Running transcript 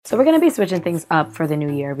So we're going to be switching things up for the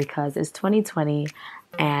new year because it's 2020,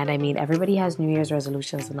 and I mean, everybody has New Year's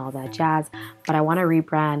resolutions and all that jazz, but I want to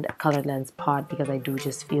rebrand Colored Lens Pod because I do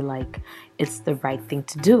just feel like it's the right thing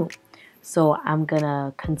to do. So I'm going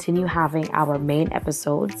to continue having our main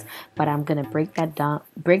episodes, but I'm going to break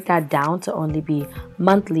that down to only be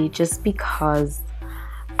monthly, just because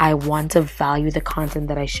I want to value the content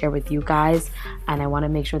that I share with you guys, and I want to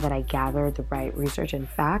make sure that I gather the right research and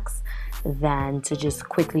facts than to just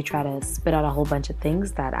quickly try to spit out a whole bunch of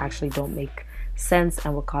things that actually don't make sense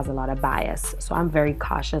and will cause a lot of bias. So I'm very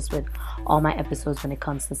cautious with all my episodes when it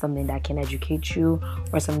comes to something that can educate you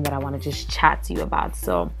or something that I want to just chat to you about.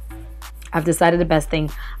 So I've decided the best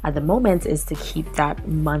thing at the moment is to keep that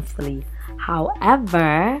monthly.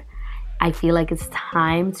 However, I feel like it's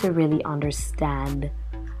time to really understand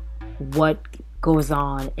what goes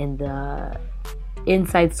on in the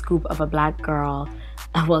inside scoop of a black girl.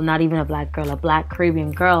 Well, not even a black girl, a black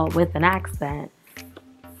Caribbean girl with an accent.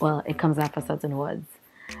 Well, it comes out for certain words.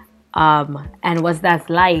 And what that's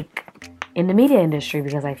like in the media industry,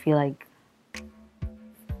 because I feel like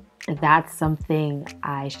that's something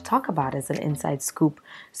I should talk about as an inside scoop.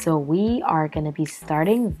 So we are going to be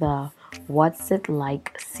starting the What's It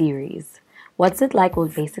Like series. What's It Like will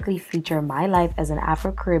basically feature my life as an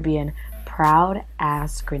Afro-Caribbean,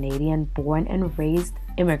 proud-ass Grenadian, born and raised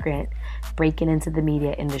immigrant breaking into the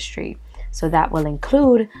media industry. So that will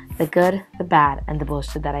include the good, the bad, and the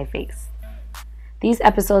bullshit that I face. These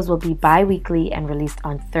episodes will be bi-weekly and released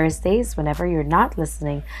on Thursdays. Whenever you're not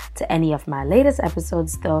listening to any of my latest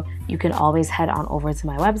episodes, though, you can always head on over to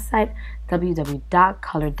my website,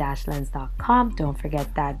 www.colored-lens.com. Don't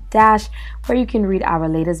forget that dash, where you can read our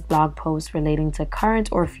latest blog posts relating to current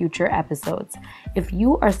or future episodes. If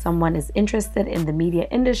you or someone is interested in the media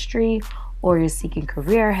industry, or you're seeking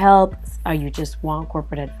career help, or you just want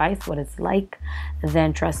corporate advice, what it's like,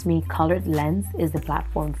 then trust me, Colored Lens is the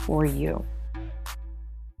platform for you.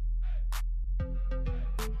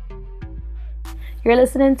 You're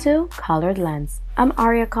listening to Colored Lens. I'm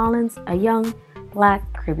Aria Collins, a young, black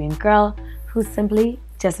Caribbean girl who's simply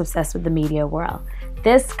just obsessed with the media world.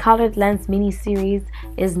 This Colored Lens mini-series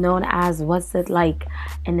is known as What's It Like,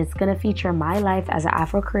 and it's going to feature my life as an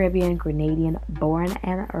Afro-Caribbean, Grenadian, born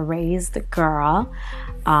and raised girl,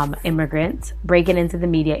 immigrant, breaking into the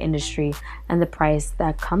media industry, and the price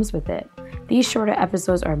that comes with it. These shorter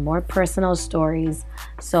episodes are more personal stories,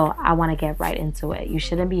 so I want to get right into it. You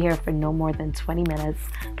shouldn't be here for no more than 20 minutes.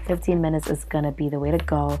 15 minutes is going to be the way to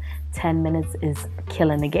go. 10 minutes is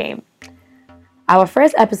killing the game. Our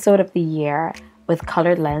first episode of the year with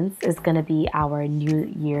Colored Lens is going to be our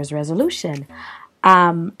New Year's resolution.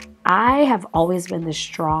 I have always been the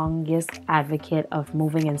strongest advocate of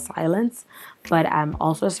moving in silence, but I'm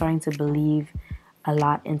also starting to believe a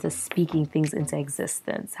lot into speaking things into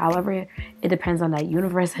existence. However, it depends on that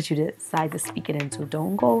universe that you decide to speak it into.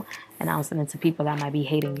 Don't go announcing it to people that might be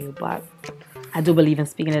hating you, but I do believe in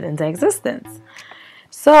speaking it into existence.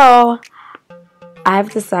 So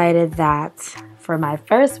I've decided that for my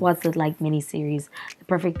first What's It Like mini-series, the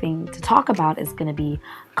perfect thing to talk about is going to be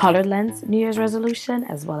Colored Lens New Year's resolution,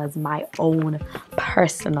 as well as my own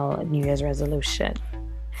personal New Year's resolution.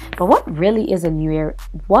 But what really is a New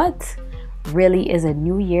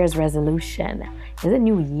Year's resolution? Is it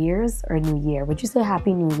New Year's or New Year? Would you say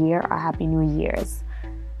Happy New Year or Happy New Year's?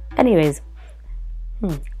 Anyways,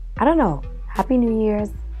 I don't know. Happy New Year's.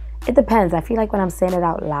 It depends. I feel like when I'm saying it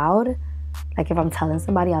out loud, like if I'm telling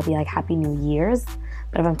somebody, I'll be like Happy New Year's.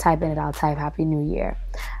 But if I'm typing it, I'll type Happy New Year.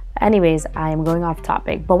 Anyways, I am going off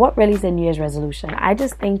topic. But what really is a New Year's resolution? I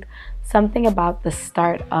just think something about the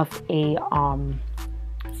start of a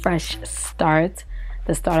fresh start,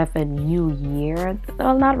 the start of a new year.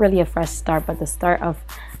 Well, not really a fresh start, but the start of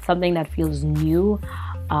something that feels new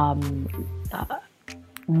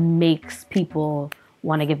makes people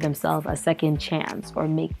want to give themselves a second chance, or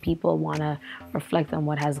make people want to reflect on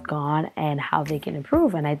what has gone and how they can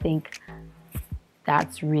improve. And I think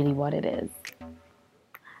that's really what it is.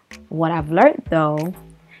 What I've learned though,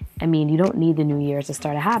 I mean, you don't need the New Year to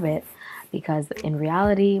start a habit, because in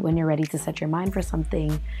reality, when you're ready to set your mind for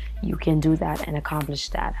something, you can do that and accomplish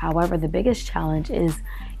that. However, the biggest challenge is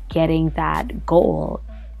getting that goal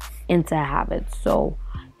into a habit. So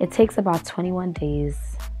it takes about 21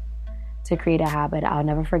 days to create a habit. I'll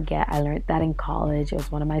never forget, I learned that in college. It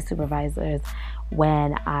was one of my supervisors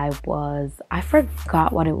when I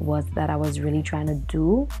forgot what it was that I was really trying to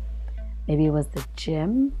do. Maybe it was the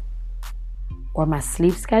gym. or my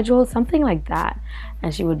sleep schedule, something like that.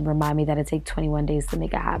 And she would remind me that it takes 21 days to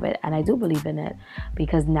make a habit. And I do believe in it,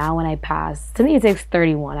 because now when I pass, to me it takes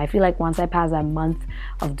 31. I feel like once I pass that month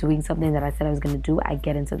of doing something that I said I was going to do, I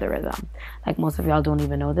get into the rhythm. Like, most of y'all don't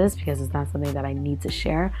even know this because it's not something that I need to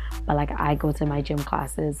share, but like, I go to my gym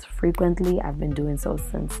classes frequently. I've been doing so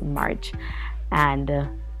since March, and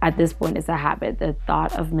at this point it's a habit. The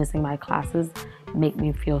thought of missing my classes make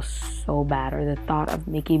me feel so bad, or the thought of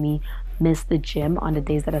making me miss the gym on the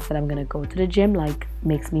days that I said I'm gonna go to the gym, like,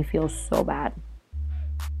 makes me feel so bad.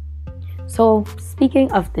 So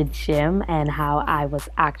speaking of the gym and how I was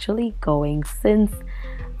actually going since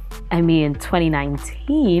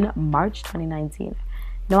 2019, March 2019.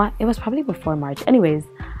 No, it was probably before March. Anyways,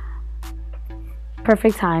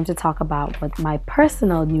 perfect time to talk about what my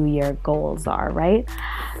personal New Year goals are, right?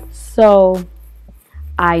 So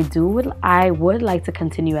I would like to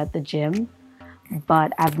continue at the gym,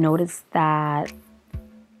 but I've noticed that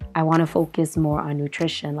I want to focus more on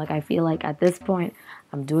nutrition. Like, I feel like at this point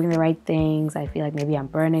I'm doing the right things. I feel like maybe I'm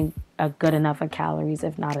burning a good enough of calories,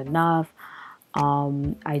 if not enough.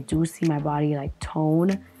 I do see my body like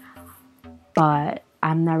tone, but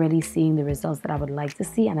I'm not really seeing the results that I would like to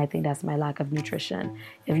see, and I think that's my lack of nutrition.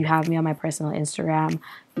 If you have me on my personal Instagram,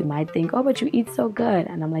 you might think, oh, but you eat so good.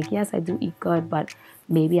 And I'm like, yes, I do eat good, but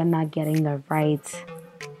maybe I'm not getting the right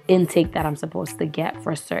intake that I'm supposed to get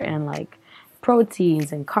for certain, like,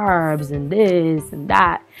 proteins and carbs and this and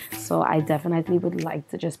that. So I definitely would like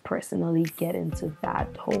to just personally get into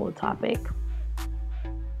that whole topic.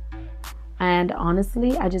 And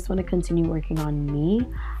honestly, I just want to continue working on me.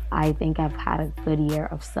 I think I've had a good year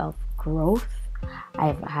of self-growth.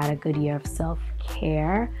 I've had a good year of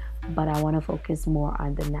self-care, but I want to focus more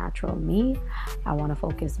on the natural me. I want to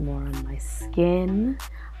focus more on my skin,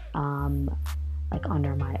 like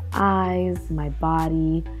under my eyes, my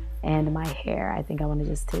body, and my hair. I think I want to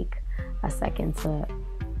just take a second to,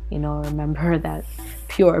 remember that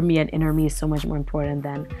pure me and inner me is so much more important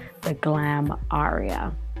than the glam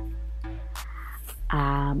Aria.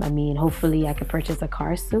 Hopefully I could purchase a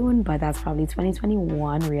car soon, but that's probably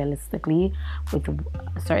 2021 realistically, with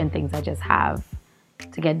certain things I just have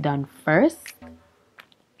to get done first.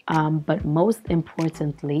 But most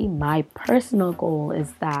importantly, my personal goal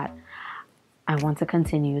is that I want to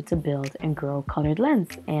continue to build and grow Colored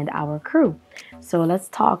Lens and our crew. So let's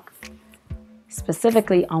talk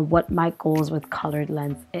specifically on what my goals with Colored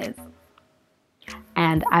Lens is.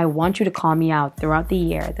 And I want you to call me out throughout the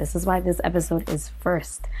year. This is why this episode is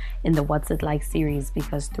first in the What's It Like series,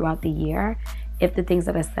 because throughout the year, if the things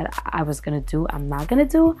that I said I was going to do, I'm not going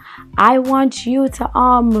to do, I want you to,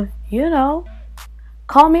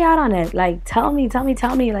 call me out on it. Like, tell me,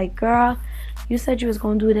 like, girl, you said you was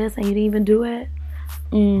going to do this and you didn't even do it.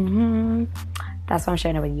 That's why I'm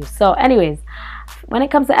sharing it with you. So anyways, when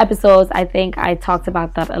it comes to episodes, I think I talked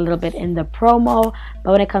about that a little bit in the promo,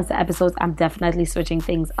 but when it comes to episodes, I'm definitely switching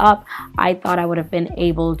things up. I thought I would have been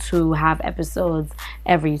able to have episodes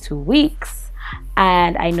every 2 weeks,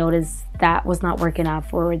 and I noticed that was not working out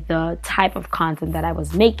for the type of content that I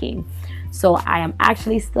was making. So I am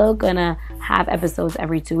actually still gonna have episodes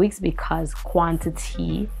every 2 weeks because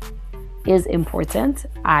quantity is important.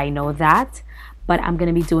 I know that. But I'm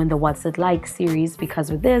going to be doing the What's It Like series,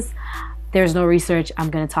 because with this, there's no research. I'm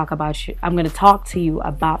going to talk to you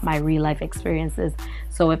about my real life experiences.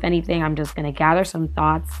 So if anything, I'm just going to gather some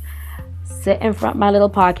thoughts, sit in front of my little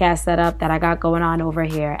podcast setup that I got going on over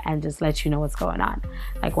here, and just let you know what's going on,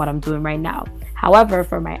 like what I'm doing right now. However,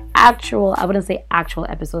 for my I wouldn't say actual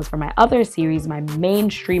episodes, for my other series, my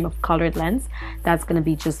mainstream of Colored Lens, that's going to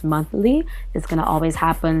be just monthly. It's going to always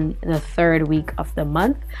happen the third week of the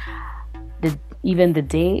month. Even the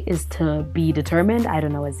day is to be determined. I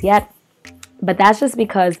don't know as yet. But that's just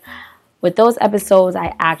because with those episodes,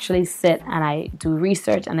 I actually sit and I do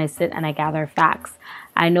research, and I sit and I gather facts.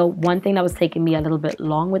 I know one thing that was taking me a little bit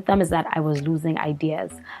long with them is that I was losing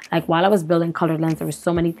ideas. Like, while I was building Colored Lens, there were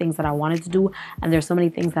so many things that I wanted to do, and there's so many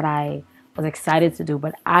things that I was excited to do.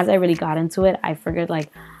 But as I really got into it, I figured like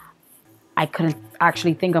I couldn't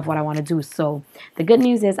actually think of what I want to do. So the good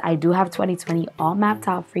news is I do have 2020 all mapped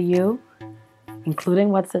out for you, including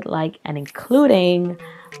What's It Like, and including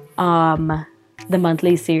the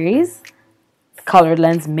monthly series, Colored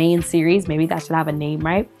Lens main series. Maybe that should have a name,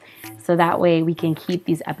 right? So that way we can keep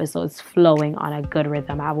these episodes flowing on a good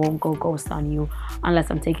rhythm. I won't go ghost on you unless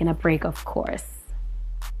I'm taking a break, of course.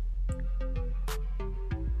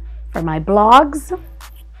 For my blogs,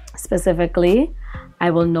 specifically, I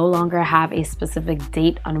will no longer have a specific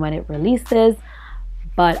date on when it releases,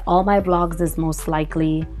 but all my blogs is most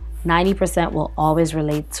likely 90% will always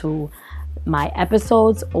relate to my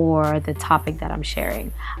episodes or the topic that I'm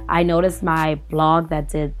sharing. I noticed my blog that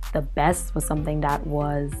did the best was something that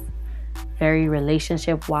was very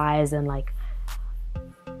relationship wise and like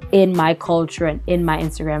in my culture and in my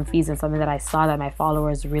Instagram feeds, and something that I saw that my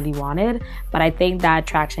followers really wanted. But I think that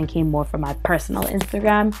traction came more from my personal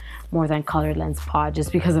Instagram more than Colored Lens Pod,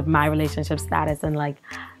 just because of my relationship status. And like,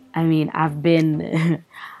 I mean, I've been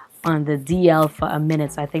on the DL for a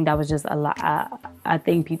minute, so I think that was just a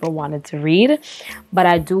thing people wanted to read. But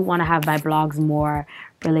I do want to have my blogs more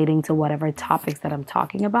relating to whatever topics that I'm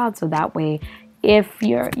talking about, so that way if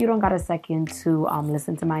you don't got a second to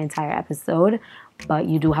listen to my entire episode, but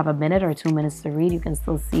you do have a minute or 2 minutes to read, you can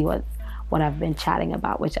still see what I've been chatting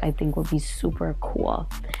about, which I think would be super cool.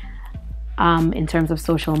 In terms of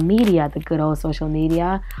social media, the good old social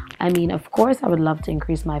media, I mean, of course, I would love to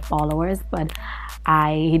increase my followers, but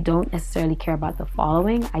I don't necessarily care about the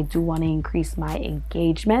following. I do want to increase my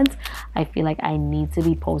engagement. I feel like I need to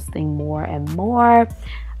be posting more and more.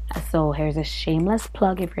 So here's a shameless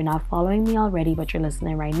plug. If you're not following me already, but you're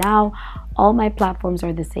listening right now, all my platforms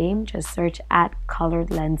are the same. Just search at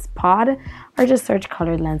Colored Lens Pod, or just search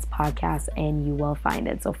Colored Lens Podcast and you will find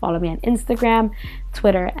it. So follow me on Instagram,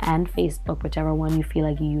 Twitter, and Facebook, whichever one you feel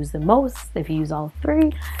like you use the most. If you use all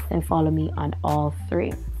three, then follow me on all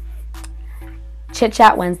three. Chit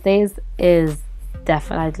Chat Wednesdays is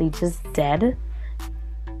definitely just dead.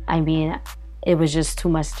 I mean, it was just too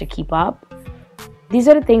much to keep up. These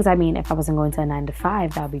are the things, I mean, if I wasn't going to a 9 to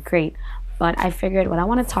 5, that would be great. But I figured when I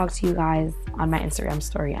want to talk to you guys on my Instagram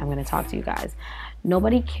story, I'm going to talk to you guys.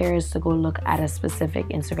 Nobody cares to go look at a specific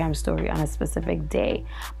Instagram story on a specific day,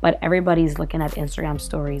 but everybody's looking at Instagram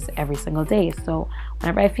stories every single day. So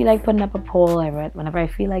whenever I feel like putting up a poll, whenever I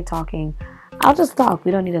feel like talking, I'll just talk.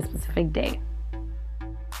 We don't need a specific day.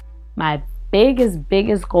 My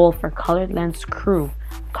biggest goal for Colored Lens Crew,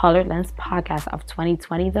 Colored Lens Podcast of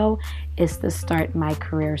 2020 though, is to start my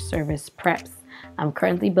career service preps. I'm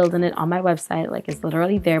currently building it on my website. Like, it's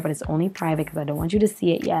literally there, but it's only private because I don't want you to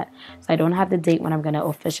see it yet. So I don't have the date when I'm going to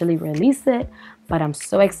officially release it, but I'm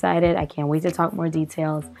so excited. I can't wait to talk more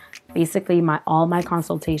details. Basically, all my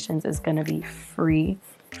consultations is going to be free.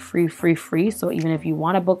 So even if you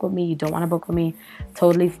want to book with me, you don't want to book with me,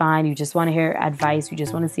 totally fine. You just want to hear advice, you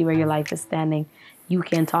just want to see where your life is standing, you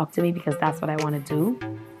can talk to me, because that's what I want to do.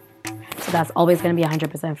 So that's always going to be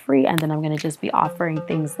 100% free. And then I'm going to just be offering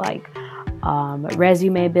things like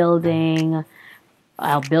resume building.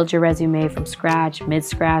 I'll build your resume from scratch,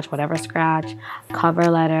 mid-scratch, whatever scratch, cover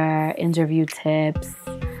letter, interview tips,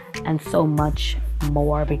 and so much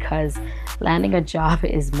more, because landing a job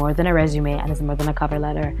is more than a resume and is more than a cover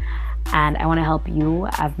letter. And I want to help you.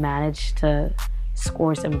 I've managed to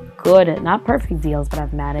score some good, not perfect deals, but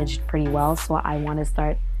I've managed pretty well. So I want to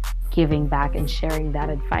start giving back and sharing that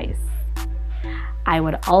advice. I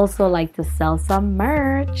would also like to sell some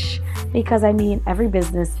merch, because I mean, every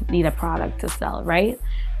business need a product to sell, right?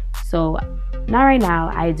 So not right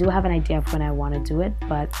now. I do have an idea of when I want to do it,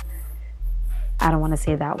 but I don't want to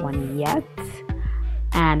say that one yet.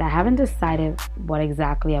 And I haven't decided what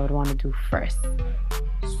exactly I would want to do first.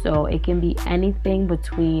 So it can be anything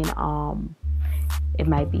between, it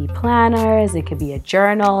might be planners, it could be a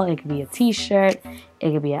journal, it could be a t-shirt,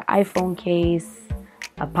 it could be an iPhone case,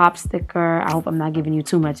 a pop sticker. I hope I'm not giving you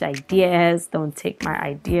too much ideas. Don't take my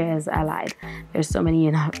ideas. I lied.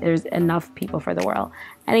 There's enough people for the world.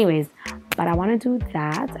 Anyways, but I want to do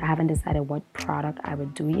that. I haven't decided what product I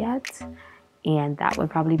would do yet. And that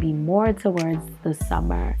would probably be more towards the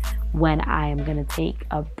summer, when I am going to take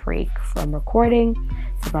a break from recording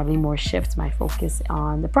to probably more shift my focus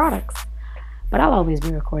on the products. But I'll always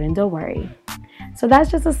be recording, don't worry. So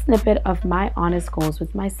that's just a snippet of my honest goals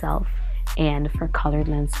with myself and for Colored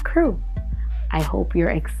Lens Crew. I hope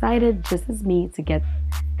you're excited just as me to get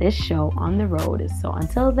this show on the road. So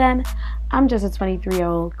until then, I'm just a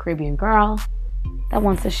 23-year-old Caribbean girl that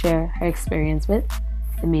wants to share her experience with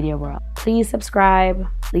the media world. Please subscribe,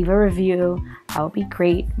 leave a review. That would be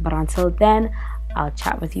great. But until then, I'll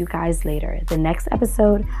chat with you guys later. The next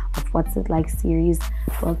episode of What's It Like series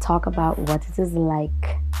will talk about what it is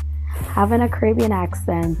like having a Caribbean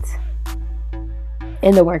accent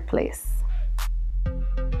in the workplace.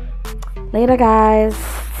 Later, guys.